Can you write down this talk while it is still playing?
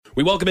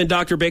We welcome in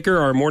Dr. Baker,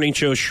 our morning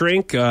show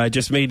shrink. I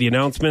just made the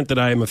announcement that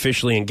I am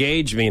officially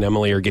engaged. Me and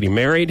Emily are getting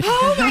married.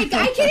 Oh, my God.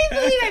 I can't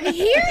believe I'm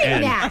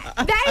hearing that.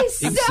 That is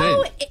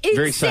so insane.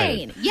 Very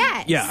excited.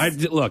 Yes.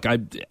 Yeah,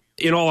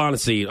 in all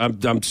honesty,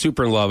 I'm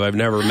super in love. I've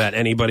never met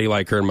anybody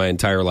like her in my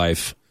entire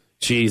life.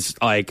 She's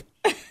like...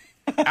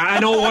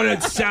 I don't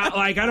want to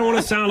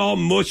sound all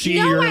mushy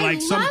or like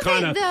some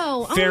kind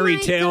of fairy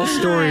tale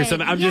story or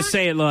something. I'm just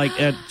saying, like,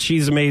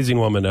 she's an amazing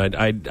woman.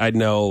 I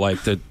know,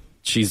 like, that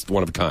she's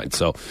one of a kind.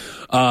 So,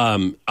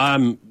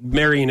 I'm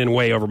marrying in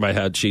way over my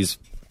head. She's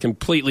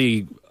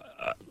completely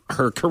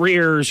her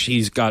career.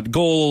 She's got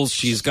goals.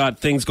 She's got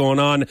things going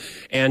on,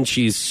 and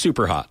she's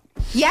super hot.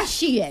 Yes,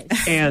 she is.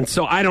 And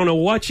so I don't know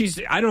why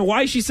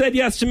she said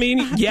yes to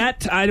me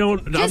yet. I'm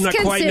not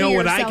quite know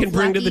what I can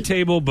bring to the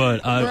table,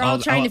 but we're all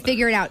trying to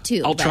figure it out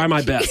too. I'll try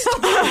my best.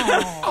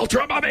 I'll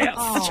try my best.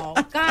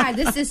 Oh God,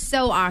 this is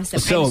so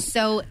awesome. I'm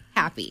so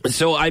happy.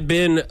 So I've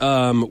been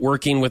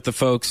working with the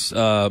folks,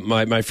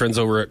 my friends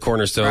over at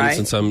Cornerstone,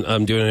 since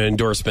I'm doing an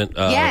endorsement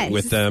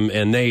with them,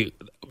 and they.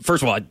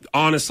 First of all,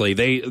 honestly,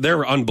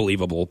 they're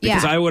unbelievable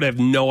because I would have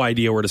no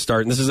idea where to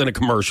start. And this isn't a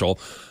commercial,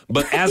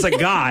 but as a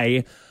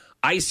guy,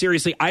 I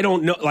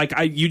don't know. Like,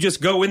 you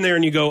just go in there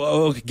and you go,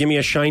 oh, give me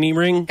a shiny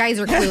ring. Guys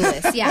are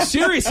clueless. Yeah.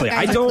 Seriously,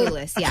 Guys I don't. Are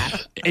clueless, yeah.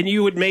 And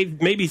you would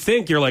maybe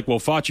think, you're like, well,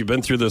 Foch, you've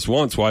been through this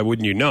once. Why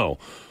wouldn't you know?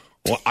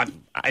 Well,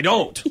 I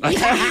don't.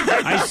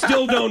 I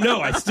still don't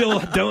know. I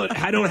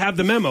don't have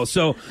the memo.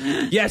 So,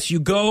 yes, you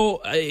go.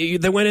 They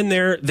went in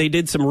there. They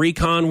did some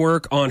recon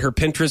work on her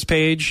Pinterest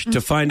page to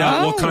find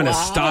out what kind of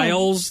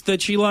styles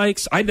that she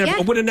likes. I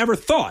would have never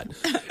thought.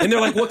 And they're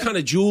like, what kind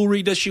of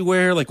jewelry does she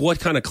wear? Like, what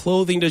kind of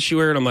clothing does she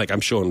wear? And I'm like, I'm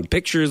showing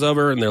pictures of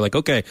her. And they're like,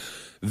 okay,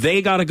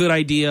 they got a good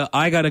idea.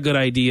 I got a good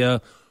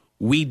idea.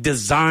 We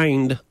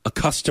designed a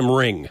custom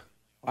ring.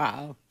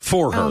 Wow.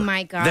 For her. Oh,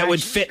 my gosh. That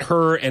would fit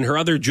her and her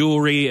other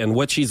jewelry and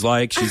what she's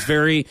like. She's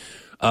very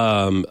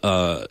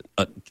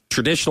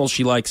traditional.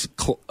 She likes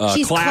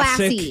she's classic.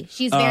 Classy.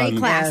 She's very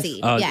classy.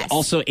 Yes.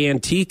 Also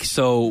antique.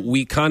 So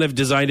we kind of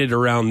designed it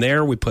around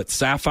there. We put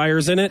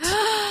sapphires in it.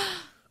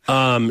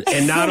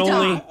 And not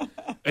only...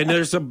 And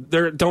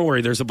don't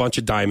worry, there's a bunch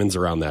of diamonds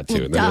around that,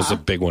 too. And then there's a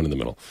big one in the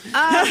middle.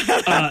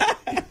 But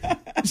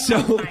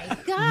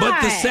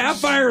the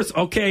sapphires,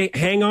 okay,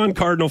 hang on,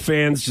 Cardinal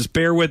fans. Just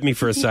bear with me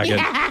for a second.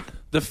 Yeah.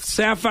 The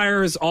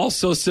sapphires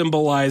also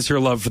symbolize her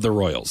love for the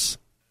Royals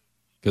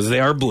because they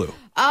are blue.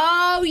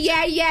 Oh,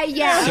 yeah.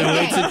 So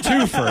it's a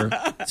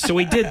twofer. So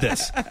we did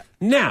this.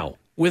 Now,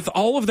 with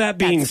all of that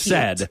being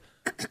said...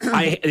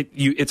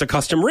 it's a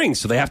custom ring,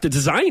 so they have to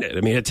design it.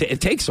 I mean,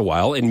 it takes a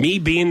while, and me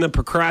being the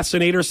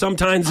procrastinator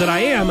sometimes that I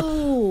am,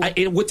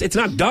 it's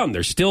not done.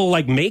 They're still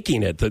like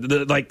making it,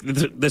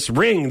 this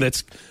ring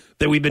that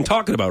we've been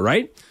talking about,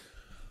 right?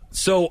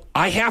 So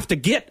I have to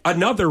get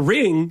another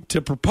ring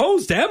to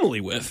propose to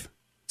Emily with.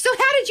 So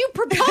how did you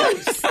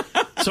propose?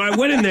 So I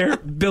went in there.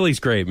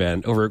 Billy's great,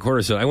 man, over at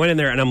Cornerstone. I went in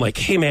there, and I'm like,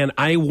 hey, man,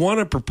 I want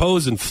to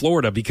propose in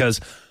Florida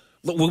because...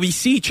 Well, we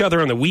see each other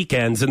on the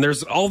weekends, and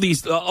there's all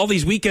these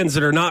weekends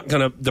that are not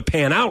going to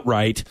pan out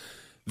right.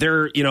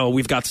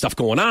 We've got stuff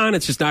going on.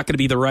 It's just not going to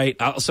be the right.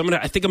 I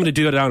think I'm going to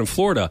do it down in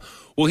Florida.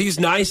 Well, he's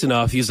nice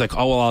enough. He's like,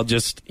 oh, well, I'll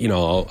just,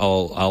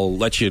 I'll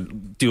let you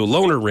do a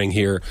loaner ring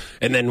here,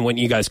 and then when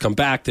you guys come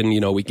back, then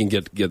we can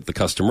get the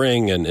custom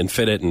ring and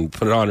fit it and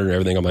put it on and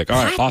everything. I'm like,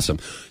 all right, awesome.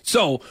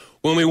 So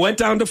when we went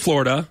down to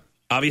Florida,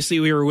 obviously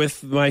we were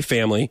with my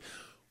family.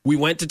 We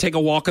went to take a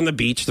walk on the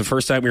beach the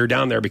first time we were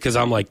down there because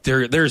I'm like,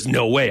 there's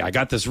no way. I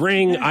got this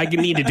ring. I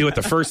need to do it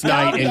the first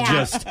night and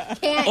just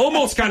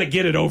almost kind of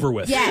get it over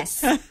with.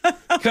 Yes.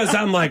 Because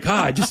I'm like,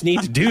 I just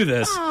need to do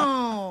this.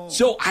 Oh.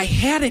 So I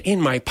had it in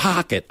my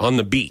pocket on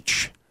the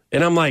beach.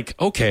 And I'm like,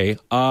 okay,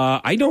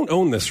 I don't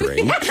own this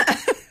ring.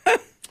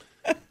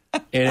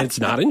 And it's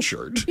not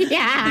insured.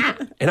 Yeah.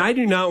 And I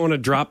do not want to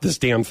drop this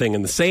damn thing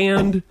in the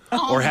sand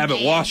or have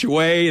it wash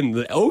away in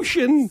the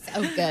ocean.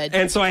 So good.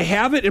 And so I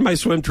have it in my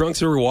swim trunks.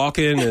 So we're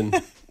walking, and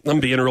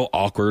I'm being real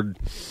awkward.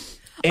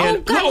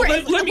 And God,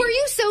 were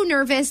you so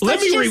nervous?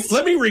 Let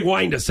me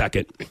rewind a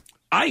second.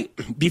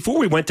 Before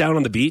we went down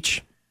on the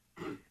beach,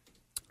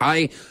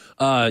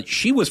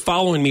 she was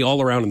following me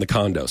all around in the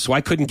condo, so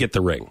I couldn't get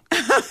the ring.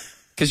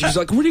 Because she was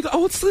like, where do you go?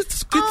 Oh,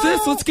 let's get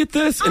this. Let's get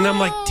this. And I'm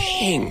like,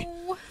 dang.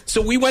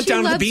 So we went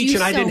down to the beach,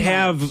 and I didn't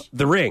have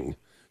the ring.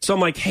 So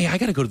I'm like, hey, I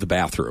got to go to the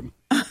bathroom.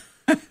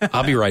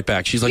 I'll be right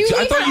back. She's like,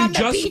 I thought you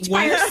just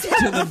went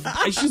to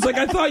the... She's like,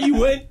 I thought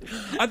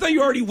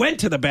you already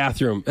went to the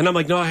bathroom. And I'm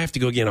like, no, I have to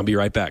go again. I'll be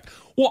right back.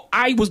 Well,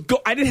 I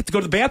didn't have to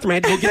go to the bathroom. I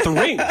had to go get the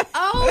ring.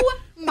 Oh,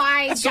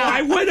 my God. So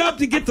I went up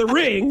to get the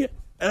ring,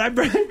 and I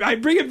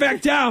bring it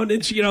back down,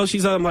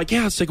 and I'm like,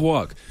 yeah, let's take a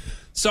walk.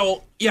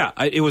 So, yeah,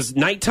 it was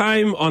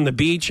nighttime on the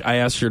beach. I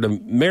asked her to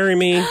marry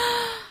me.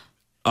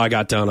 I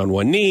got down on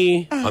one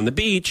knee on the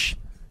beach.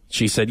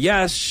 She said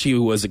yes. She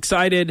was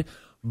excited.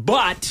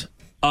 But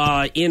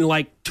in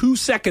like 2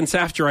 seconds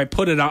after I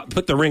put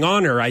the ring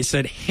on her, I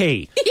said,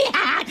 hey,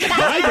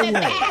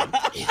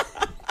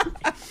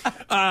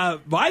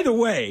 by the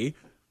way,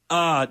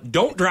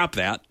 don't drop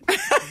that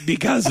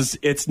because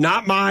it's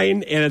not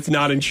mine and it's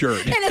not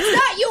insured. And it's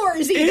not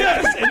yours either.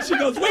 Yes. And she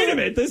goes, wait a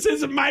minute, this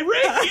isn't my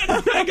ring.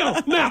 And I go,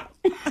 no.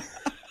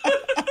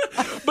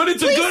 But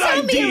it's Please a good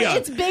tell idea. Me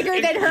it's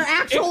bigger than her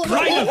actual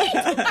ring.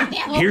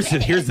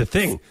 Here's the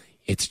thing.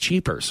 It's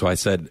cheaper. So I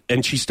said,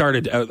 and she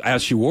started,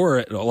 as she wore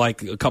it,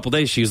 like a couple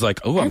days, she's like,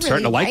 oh, I'm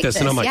starting to like this.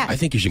 And I'm like, I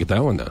think you should get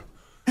that one then.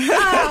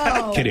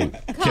 Oh, Kidding.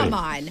 Come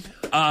on.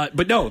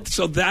 But no,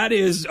 so that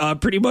is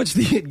pretty much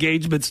the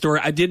engagement story.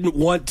 I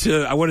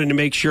wanted to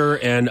make sure.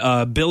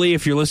 And Billy,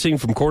 if you're listening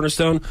from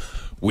Cornerstone,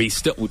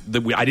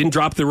 I didn't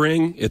drop the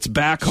ring. It's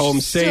back home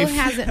safe. Still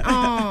hasn't.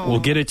 Oh. We'll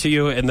get it to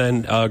you and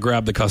then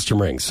grab the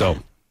custom ring. So.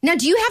 Now,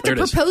 do you have to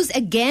propose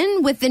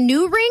again with the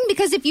new ring?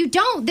 Because if you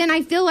don't, then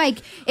I feel like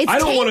it's I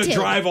don't tainted. want to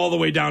drive all the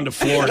way down to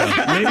Florida.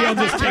 Maybe I'll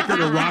just take her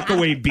to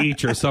Rockaway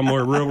Beach or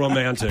somewhere real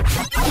romantic.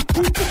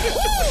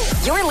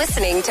 You're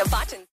listening to Fountain.